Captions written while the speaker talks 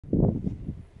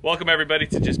Welcome everybody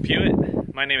to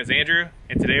JustPewIt. My name is Andrew,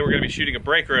 and today we're going to be shooting a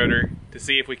brake rotor to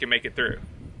see if we can make it through.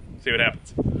 See what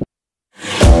happens.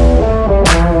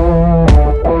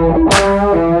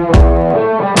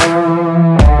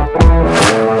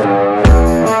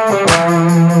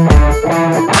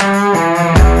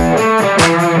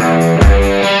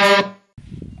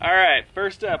 Alright,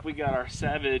 first up we got our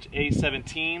Savage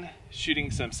A17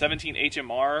 shooting some 17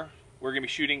 HMR. We're going to be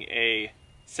shooting a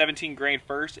 17 grain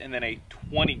first and then a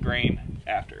 20 grain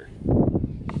after.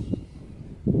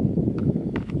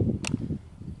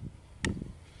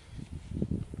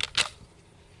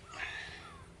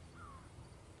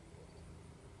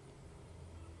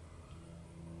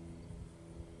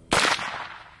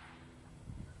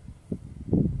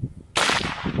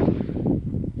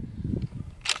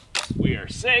 We are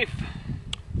safe.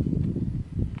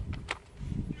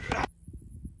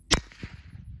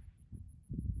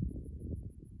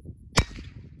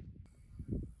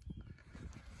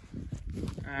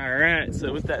 Alright,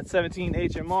 so with that 17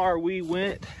 HMR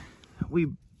we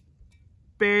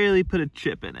barely put a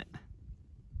chip in it.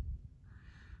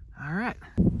 Alright,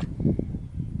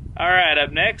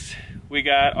 up next we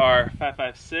got our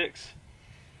 5.56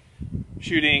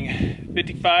 shooting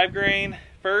 55 grain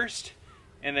first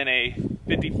and then a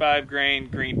 55 grain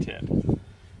green tip.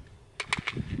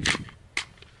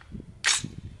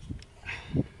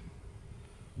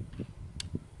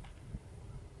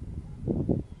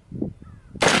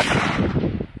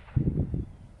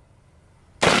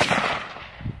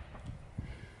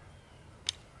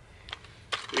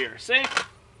 We are safe.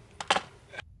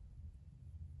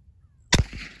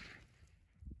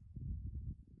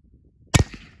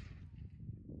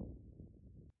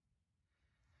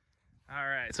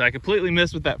 Alright, so I completely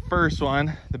missed with that first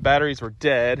one. The batteries were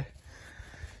dead.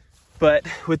 But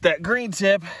with that green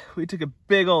tip, we took a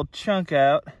big old chunk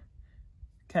out.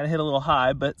 Kind of hit a little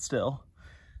high, but still.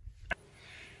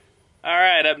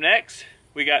 Alright, up next,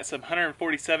 we got some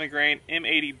 147 grain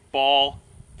M80 ball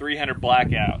 300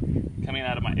 blackout coming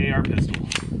out of my AR pistol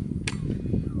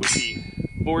with the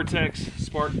Vortex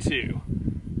Spark 2.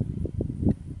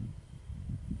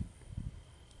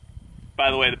 By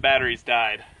the way, the batteries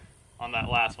died on that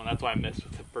last one. That's why I missed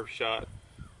with the first shot.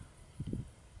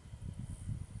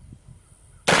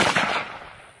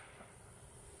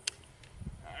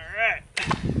 Alright.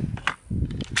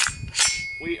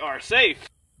 We are safe.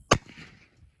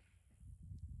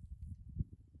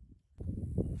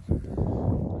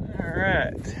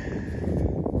 Alright.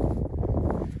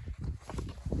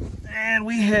 And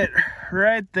we hit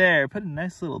right there. Put a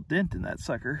nice little dent in that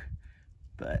sucker,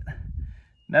 but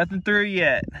nothing through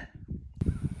yet.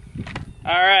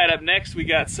 Alright, up next we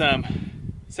got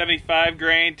some 75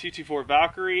 grain 224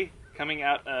 Valkyrie coming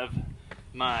out of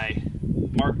my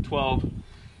Mark 12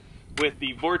 with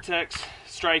the Vortex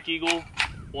Strike Eagle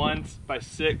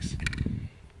 1x6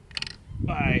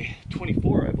 by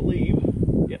 24, I believe.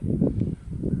 Yep.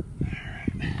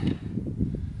 Alright.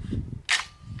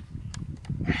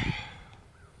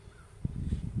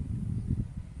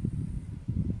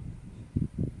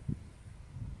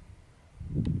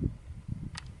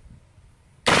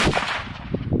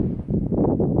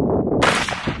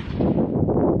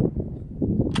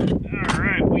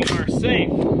 Alright, we are safe.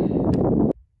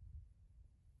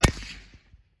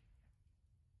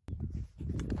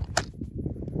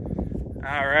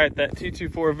 Alright, that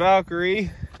 224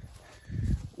 Valkyrie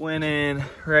went in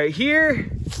right here.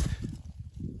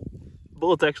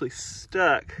 Bullet's actually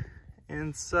stuck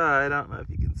inside. I don't know if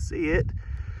you can see it,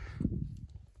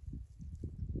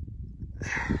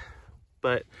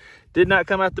 but did not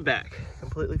come out the back.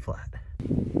 Completely flat.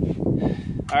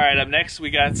 Alright, up next we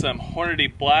got some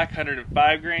Hornady Black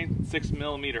 105 grain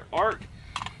 6mm arc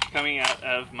coming out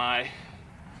of my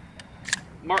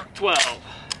Mark 12.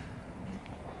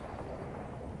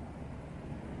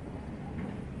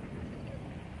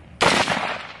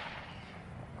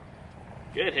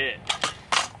 Good hit.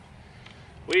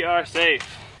 We are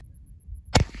safe.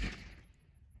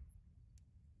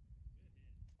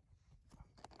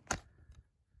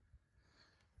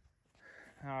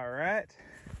 Alright.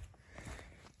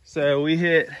 So we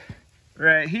hit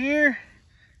right here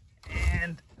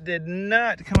and did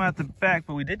not come out the back,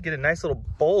 but we did get a nice little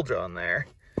bulge on there.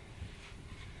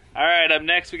 Alright, up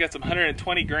next we got some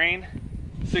 120 grain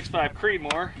 6.5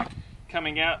 Creedmoor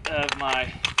coming out of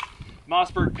my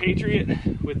Mossberg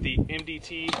Patriot with the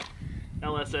MDT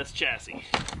LSS chassis.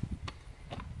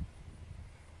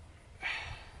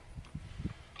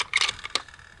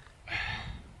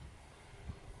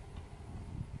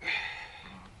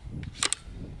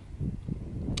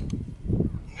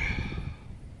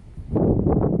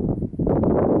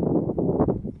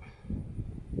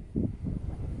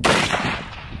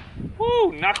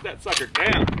 Woo, knock that sucker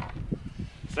down.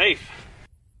 Safe.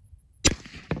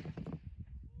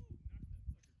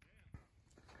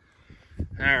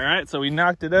 All right, so we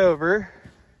knocked it over.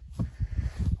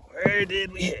 Where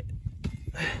did we hit?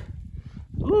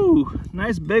 Ooh,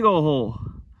 nice big old hole.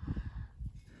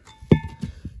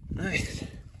 Nice.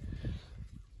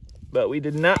 But we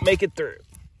did not make it through.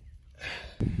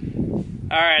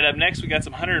 All right, up next we got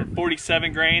some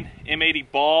 147 grain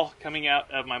M80 ball coming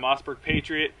out of my Mossberg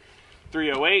Patriot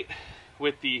 308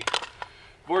 with the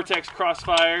Vortex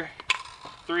Crossfire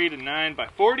 3 to 9 by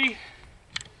 40.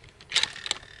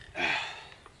 Let's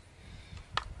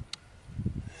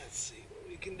see what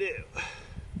we can do.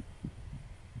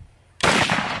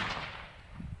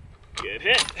 Good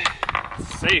hit.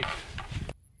 Safe.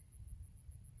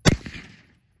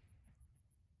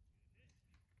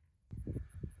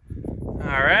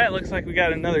 All right, looks like we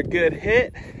got another good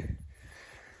hit.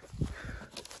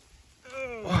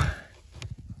 Oh,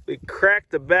 we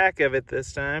cracked the back of it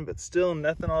this time, but still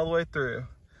nothing all the way through.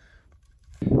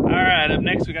 All right, up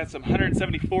next we got some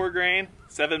 174 grain,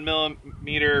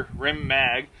 7mm rim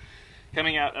mag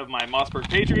coming out of my Mossberg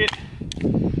Patriot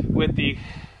with the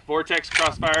Vortex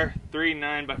Crossfire 3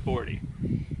 9 by 40.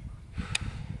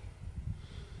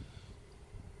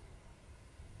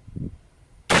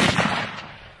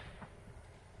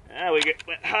 We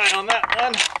went high on that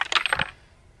one.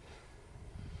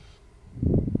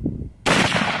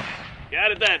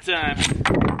 Got it that time.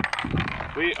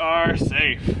 We are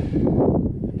safe.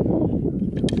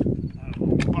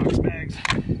 Box bags.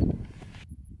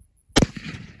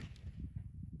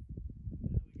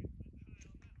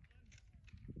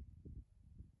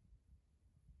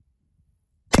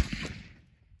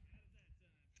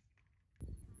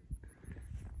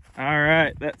 All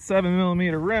right, that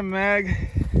 7mm rim mag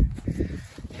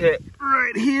hit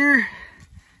right here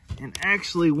and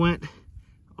actually went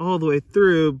all the way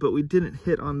through, but we didn't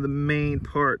hit on the main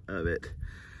part of it.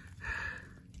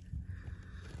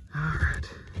 All right,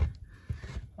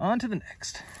 on to the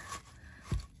next.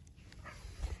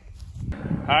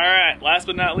 All right, last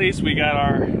but not least, we got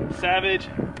our Savage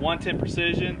 110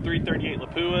 Precision 338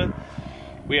 Lapua.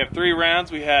 We have 3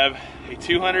 rounds. We have a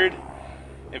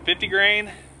 250 grain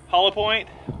hollow point,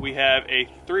 we have a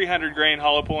 300 grain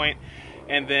hollow point,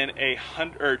 and then a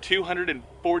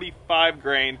 245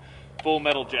 grain full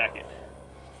metal jacket.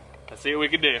 Let's see what we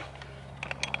can do.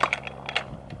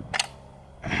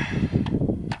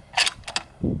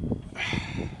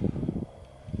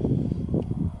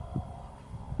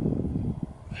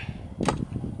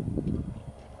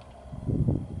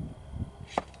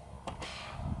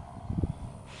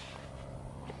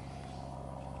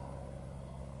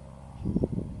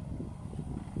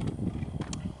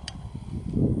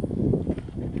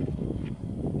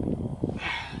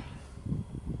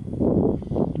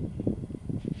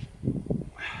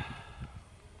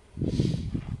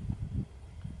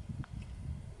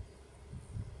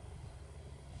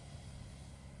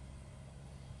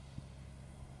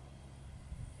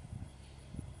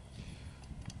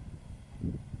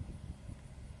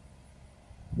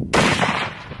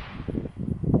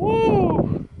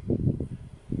 Woo!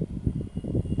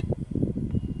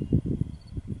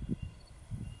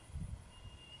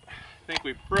 I think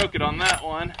we broke it on that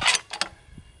one.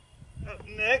 Up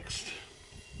next.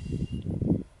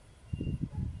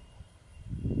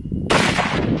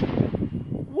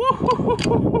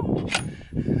 Woo!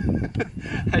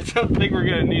 I don't think we're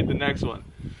gonna need the next one.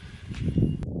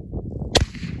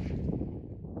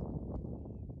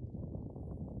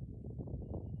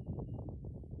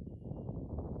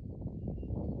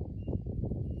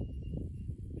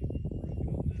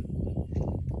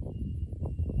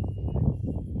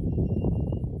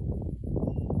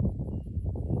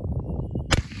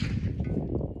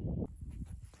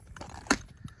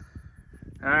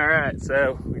 All right,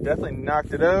 so we definitely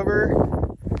knocked it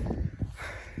over,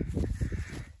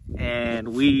 and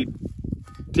we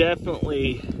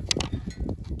definitely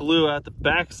blew out the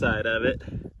backside of it,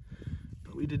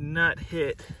 but we did not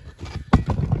hit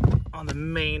on the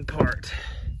main part.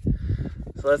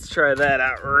 So let's try that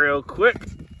out real quick.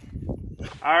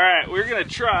 All right, we're gonna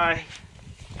try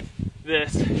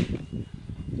this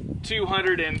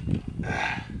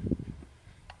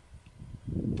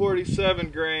 247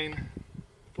 grain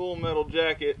full metal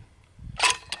jacket.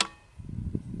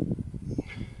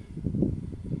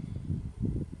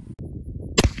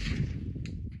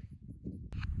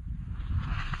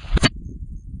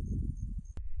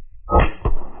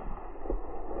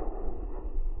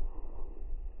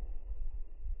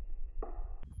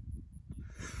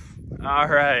 All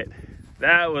right,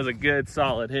 that was a good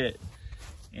solid hit.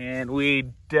 And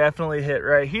we definitely hit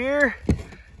right here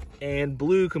and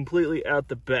blew completely out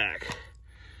the back.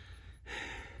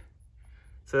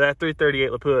 So that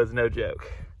 338 lapua is no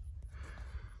joke.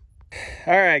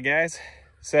 All right, guys.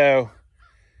 So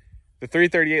the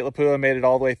 338 lapua made it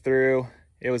all the way through.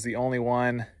 It was the only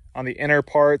one. On the inner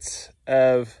parts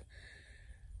of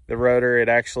the rotor, it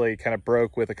actually kind of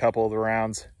broke with a couple of the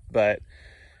rounds, but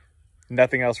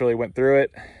nothing else really went through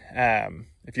it.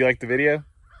 If you liked the video,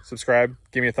 subscribe,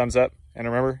 give me a thumbs up, and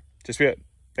remember, just be it.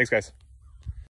 Thanks, guys.